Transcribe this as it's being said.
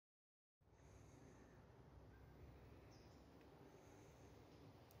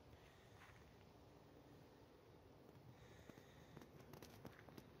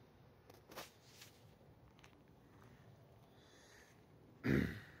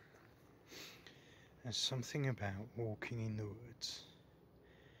There's something about walking in the woods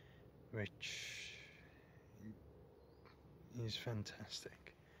which is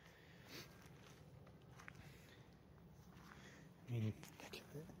fantastic. I mean, look at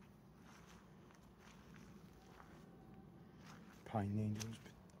it. Pine needles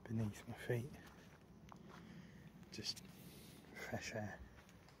beneath my feet. Just fresh air,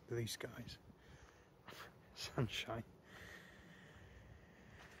 blue skies, sunshine.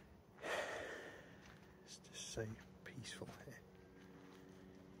 It's just so peaceful here.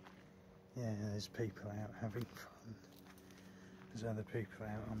 Yeah, there's people out having fun. There's other people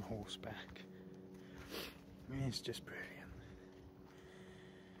out on horseback. I mean, it's just brilliant.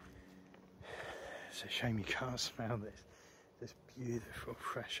 It's a shame you can't smell this beautiful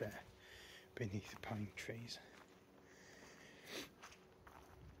fresh air beneath the pine trees.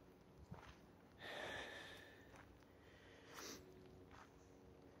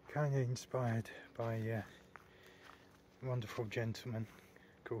 Kind of inspired by a wonderful gentleman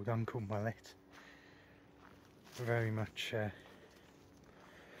called Uncle Mullet. Very much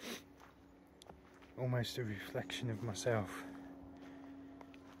almost a reflection of myself,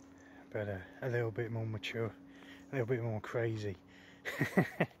 but a little bit more mature, a little bit more crazy.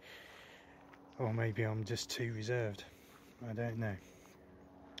 Or maybe I'm just too reserved, I don't know.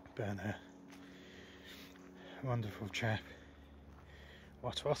 But wonderful chap.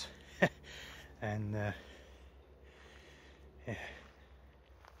 What? And yeah,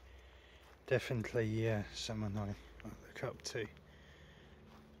 definitely someone I look up to.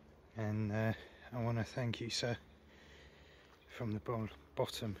 And I want to thank you, sir, from the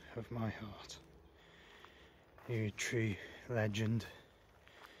bottom of my heart. You're a true legend.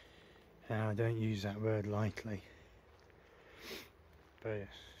 I don't use that word lightly, but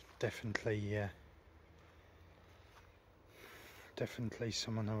definitely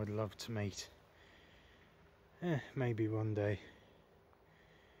someone I would love to meet. Maybe one day,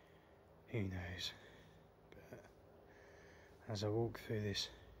 who knows. But as I walk through this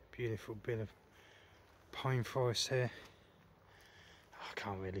beautiful bit of pine forest here, I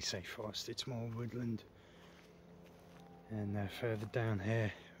can't really say forest, it's more woodland. And further down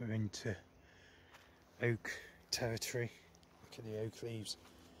here we're into oak territory. Look at the oak leaves,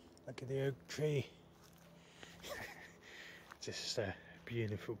 look at the oak tree. Just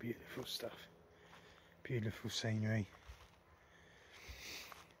beautiful, beautiful stuff. Beautiful scenery.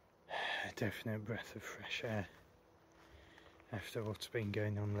 A definite breath of fresh air after what's been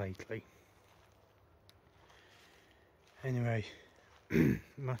going on lately. Anyway,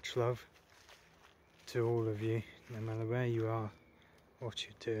 much love to all of you, no matter where you are, what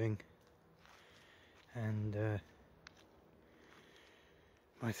you're doing. And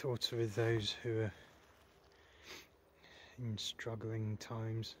my thoughts are with those who are in struggling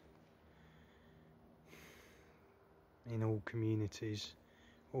times, in all communities,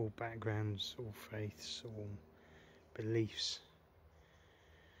 all backgrounds, all faiths, all beliefs.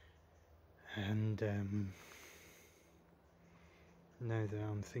 And know that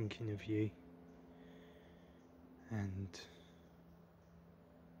I'm thinking of you, and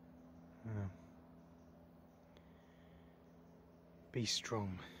be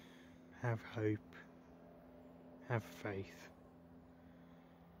strong, have hope, have faith,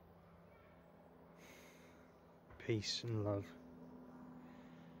 peace and love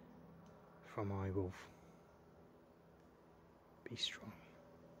from iWolf. Be strong.